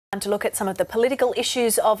To look at some of the political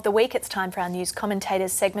issues of the week, it's time for our news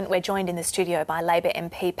commentators segment. We're joined in the studio by Labor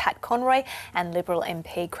MP Pat Conroy and Liberal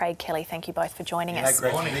MP Craig Kelly. Thank you both for joining us.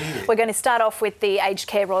 Great to be here. We're going to start off with the Aged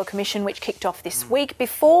Care Royal Commission, which kicked off this week.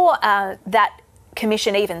 Before that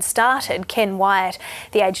commission even started, Ken Wyatt,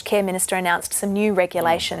 the Aged Care Minister, announced some new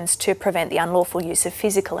regulations to prevent the unlawful use of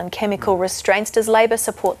physical and chemical restraints. Does Labor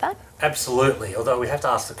support that? Absolutely, although we have to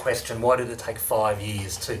ask the question, why did it take 5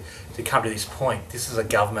 years to come to this point? This is a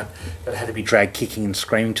government that had to be dragged kicking and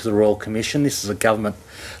screaming to the Royal Commission. This is a government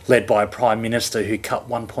led by a Prime Minister who cut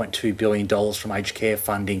 $1.2 billion from aged care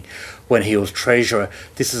funding when he was Treasurer.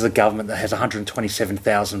 This is a government that has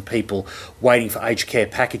 127,000 people waiting for aged care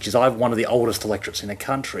packages. I have one of the oldest electorates in the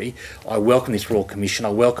country. I welcome this Royal Commission. I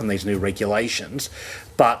welcome these new regulations.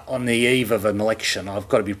 But on the eve of an election, I've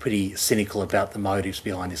got to be pretty cynical about the motives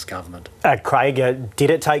behind this government. Craig,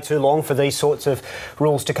 did it take too long for these sorts of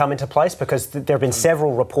rules to come into place? Because there have been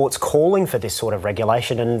several reports calling for this sort of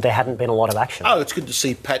regulation and there hadn't been a lot of action. Oh, it's good to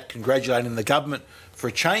see Pat congratulating the government for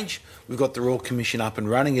a change. We've got the Royal Commission up and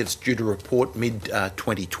running. It's due to report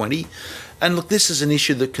mid-2020. And look, this is an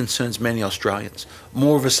issue that concerns many Australians.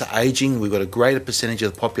 More of us are ageing. We've got a greater percentage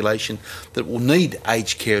of the population that will need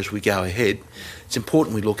aged care as we go ahead. It's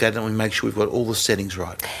important we look at it and we make sure we've got all the settings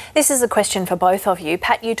right. This is a question for both of you.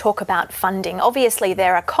 Pat, you talk about funding. Obviously,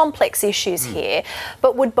 there are complex issues here,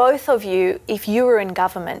 but would both of you, if you were in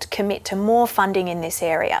government, commit to more funding in this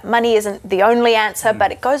area? Money isn't the only answer,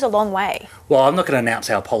 but it goes a long way. Well, I'm not going to announce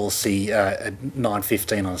our policy at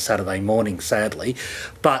 9:15 on a Saturday morning, sadly,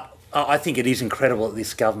 but I think it is incredible that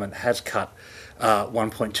this government has cut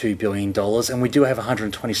 $1.2 billion, and we do have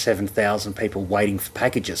 127,000 people waiting for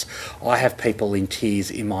packages. I have people in tears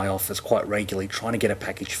in my office quite regularly trying to get a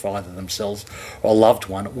package for either themselves or a loved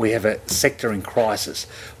one. We have a sector in crisis.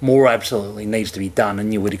 More absolutely needs to be done,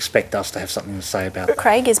 and you would expect us to have something to say about that.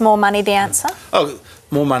 Craig, is more money the answer? Oh,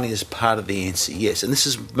 more money is part of the answer, yes. And this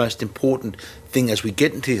is the most important thing as we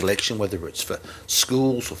get into the election, whether it's for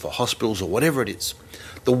schools or for hospitals or whatever it is.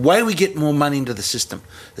 The way we get more money into the system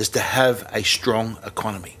is to have a strong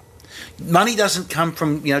economy. Money doesn't come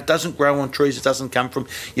from, it doesn't grow on trees. It doesn't come from,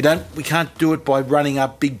 we can't do it by running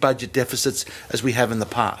up big budget deficits as we have in the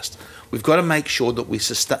past. We've got to make sure that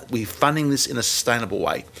we're funding this in a sustainable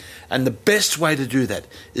way. And the best way to do that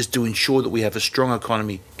is to ensure that we have a strong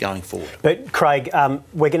economy going forward. But Craig,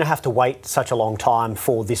 we're going to have to wait such a long time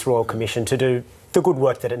for this Royal Commission to do the good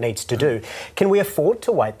work that it needs to do. Can we afford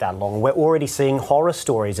to wait that long? We're already seeing horror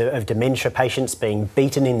stories of dementia patients being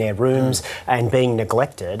beaten in their rooms and being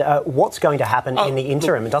neglected. What's going to happen in the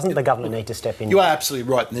interim? Doesn't the government need to step in? You are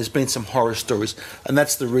absolutely right, and there's been some horror stories, and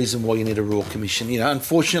that's the reason why you need a Royal Commission.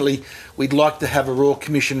 Unfortunately, we'd like to have a Royal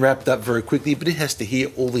Commission wrapped up very quickly, but it has to hear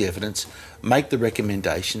all the evidence, make the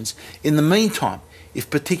recommendations. In the meantime, if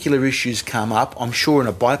particular issues come up, I'm sure in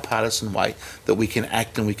a bipartisan way that we can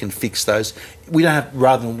act and we can fix those. We don't have,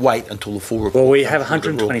 rather than wait until the full report. Well, we have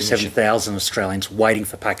 127,000 Australians waiting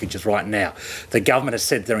for packages right now. The government has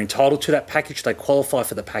said they're entitled to that package, they qualify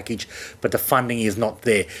for the package, but the funding is not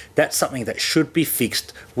there. That's something that should be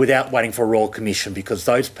fixed without waiting for a Royal Commission, because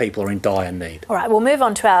those people are in dire need. All right, we'll move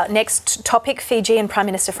on to our next topic. Fijian Prime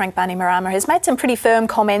Minister Frank Bainimarama has made some pretty firm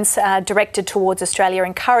comments directed towards Australia,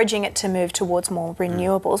 encouraging it to move towards more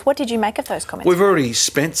renewables. What did you make of those comments? We've already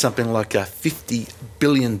spent something like $50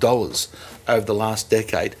 billion over the last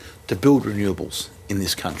decade to build renewables in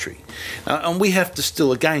this country. And we have to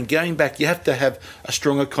still, again, going back, you have to have a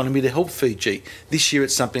strong economy to help Fiji. This year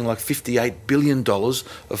it's something like $58 billion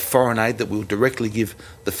of foreign aid that we'll directly give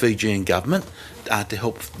the Fijian government to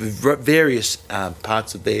help various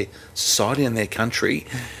parts of their society and their country.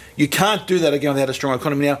 You can't do that again without a strong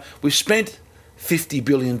economy. Now, we've spent $50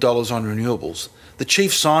 billion on renewables. The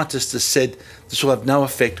chief scientist has said this will have no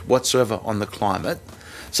effect whatsoever on the climate.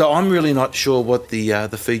 So I'm really not sure what the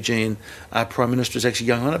Fijian Prime Minister is actually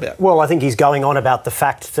going on about. Well, I think he's going on about the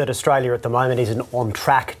fact that Australia at the moment isn't on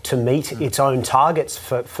track to meet its own targets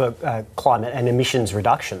for climate and emissions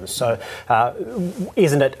reductions. So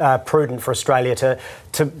isn't it prudent for Australia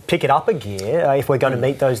to pick it up a gear if we're going to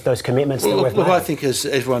meet those commitments that we've made? Look, I think as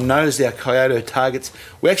everyone knows, our Kyoto targets,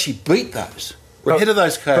 we actually beat those. We're ahead of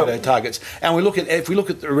those Kyoto targets. And if we look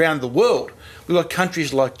at around the world, we've got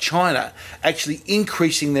countries like China actually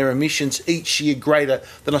increasing their emissions each year greater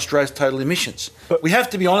than Australia's total emissions. We have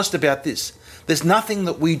to be honest about this. There's nothing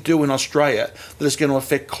that we do in Australia that is going to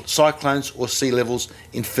affect cyclones or sea levels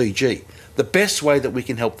in Fiji. The best way that we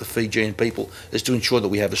can help the Fijian people is to ensure that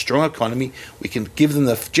we have a strong economy, we can give them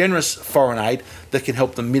the generous foreign aid that can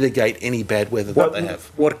help them mitigate any bad weather that they have.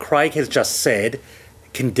 What Craig has just said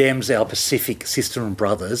condemns our Pacific sister and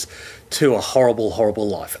brothers to a horrible, horrible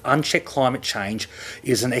life. Unchecked climate change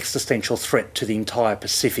is an existential threat to the entire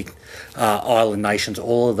Pacific island nations,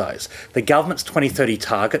 all of those. The government's 2030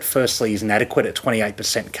 target, firstly, is inadequate at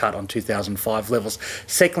 28% cut on 2005 levels.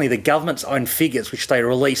 Secondly, the government's own figures, which they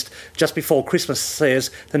released just before Christmas,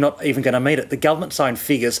 says they're not even going to meet it. The government's own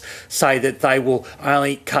figures say that they will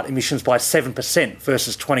only cut emissions by 7%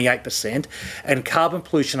 versus 28%, and carbon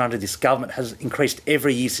pollution under this government has increased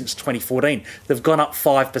every year since 2014. They've gone up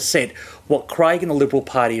 5%. What Craig and the Liberal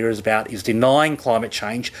Party is about is denying climate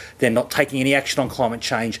change. They're not taking any action on climate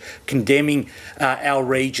change, condemning our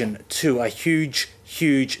region to a huge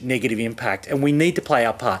negative impact, and we need to play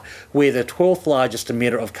our part. We're the 12th largest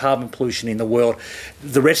emitter of carbon pollution in the world.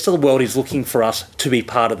 The rest of the world is looking for us to be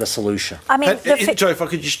part of the solution. I mean, Pat, Joe, if I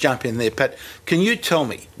could just jump in there, Pat, can you tell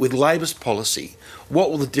me, with Labor's policy, what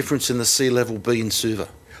will the difference in the sea level be in Suva?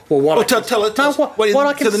 Well, tell us. What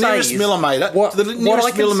I can to the say nearest is, millimetre,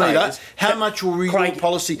 how is much will your Craig,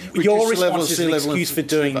 policy reduce your the level of response is sea an level? excuse for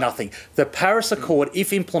doing nothing. The Paris Accord,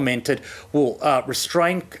 if implemented, will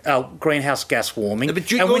restrain greenhouse gas warming,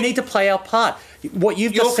 and we need to play our part. What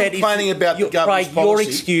you've just said is about the government's Craig, policy. your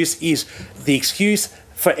excuse is the excuse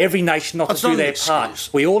for every nation not to do their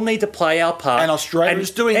part. We all need to play our part. And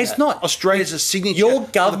Australia's doing that. It's not. Australia's a signature your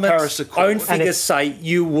of the Paris government's Accord. own figures say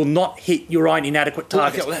you will not hit your own inadequate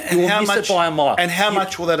targets. You will miss it by a mile. And how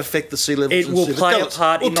much will that affect the sea levels? It will play a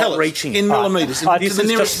part in not reaching it. In millimetres. This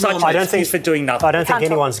is just such an excuse for doing nothing. I don't think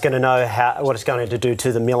anyone's going to know what it's going to do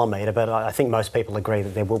to the millimetre, but I think most people agree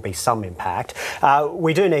that there will be some impact.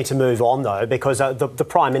 We do need to move on, though, because the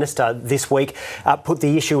Prime Minister this week put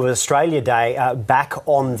the issue of Australia Day back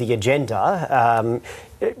on the agenda.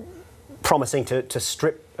 Promising to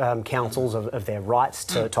strip councils of their rights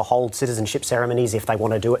to hold citizenship ceremonies if they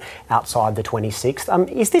want to do it outside the 26th.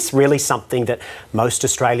 Is this really something that most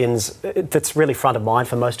Australians, that's really front of mind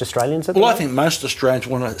for most Australians at the moment? I think most Australians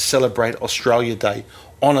want to celebrate Australia Day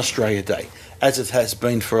on Australia Day, as it has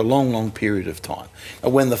been for a long, long period of time.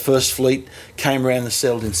 And when the first fleet came around and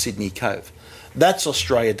settled in Sydney Cove. That's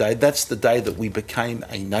Australia Day. That's the day that we became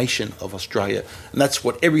a nation of Australia. And that's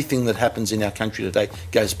what everything that happens in our country today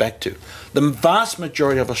goes back to. The vast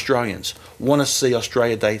majority of Australians want to see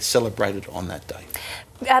Australia Day celebrated on that day.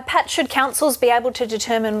 Pat, should councils be able to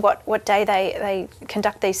determine what day they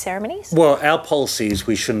conduct these ceremonies? Well, our policy is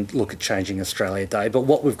we shouldn't look at changing Australia Day, but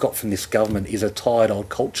what we've got from this government is a tired old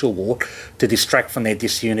cultural war to distract from their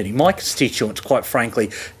disunity. My constituents, quite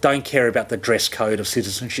frankly, don't care about the dress code of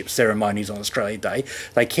citizenship ceremonies on Australia Day.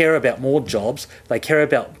 They care about more jobs, they care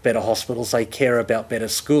about better hospitals, they care about better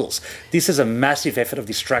schools. This is a massive effort of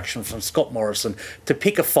distraction from Scott Morrison to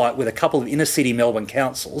pick a fight with a couple of inner-city Melbourne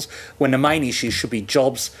councils when the main issue should be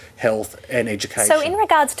jobs, health and education. So in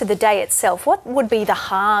regards to the day itself, what would be the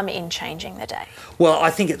harm in changing the day? Well,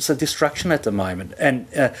 I think it's a distraction at the moment, and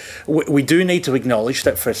we do need to acknowledge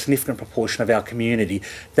that for a significant proportion of our community,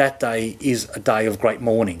 that day is a day of great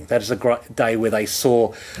mourning. That is a great day where they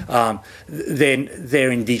saw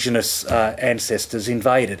their Indigenous ancestors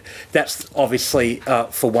invaded. That's obviously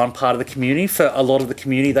for one part of the community. For a lot of the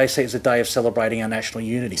community, they see it as a day of celebrating our national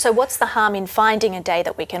unity. So what's the harm in finding a day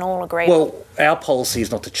that we can all agree on? Well, our policy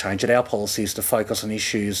is not to change it. Our policy is to focus on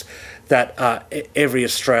issues that every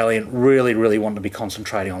Australian really, really want to be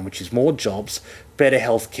concentrating on, which is more jobs, better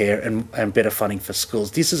healthcare and better funding for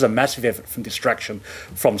schools. This is a massive effort from distraction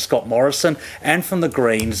from Scott Morrison and from the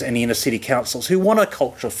Greens and the inner city councils who want a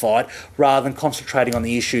culture fight rather than concentrating on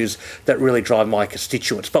the issues that really drive my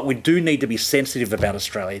constituents. But we do need to be sensitive about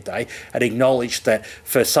Australia Day and acknowledge that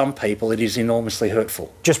for some people it is enormously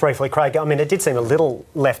hurtful. Just briefly, Craig, I mean, it did seem a little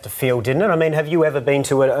left of field, didn't it? I mean, have you ever been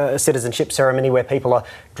to a citizenship ceremony where people are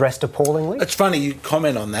dressed appallingly? It's funny you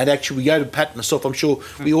comment on that. Actually, we go to Pat and myself, I'm sure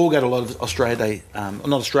we all go to a lot of Australia Day,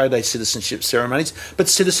 not Australia Day citizenship ceremonies, but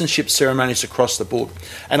citizenship ceremonies across the board.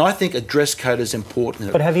 And I think a dress code is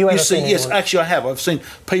important. But have you ever seen Yes, anyone... actually I have. I've seen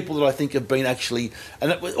people that I think have been actually,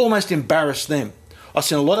 and it almost embarrassed them. I've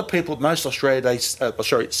seen a lot of people at most Australia Day,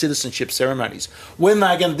 citizenship ceremonies, when they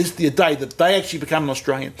are going to, this is the day that they actually become an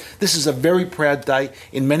Australian. This is a very proud day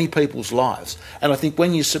in many people's lives. And I think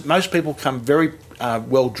when most people come very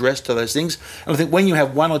well dressed to those things, and I think when you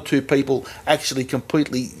have one or two people actually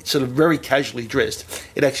completely sort of very casually dressed,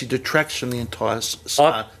 it actually detracts from the entire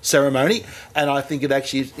ceremony, and I think it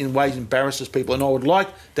actually in ways embarrasses people. And I would like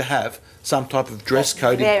to have some type of dress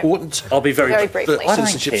code important. I'll be very briefly. I don't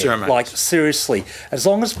citizenship care. ceremonies. Like, seriously, as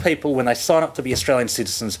long as people, when they sign up to be Australian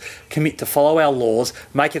citizens, commit to follow our laws,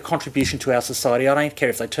 make a contribution to our society, I don't care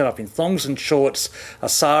if they turn up in thongs and shorts, a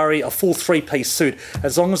sari, a full three-piece suit,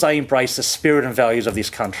 as long as they embrace the spirit and values of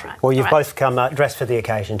this country. Well, you've both come dressed for the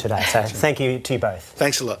occasion today, so thank you to you both.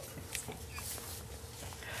 Thanks a lot.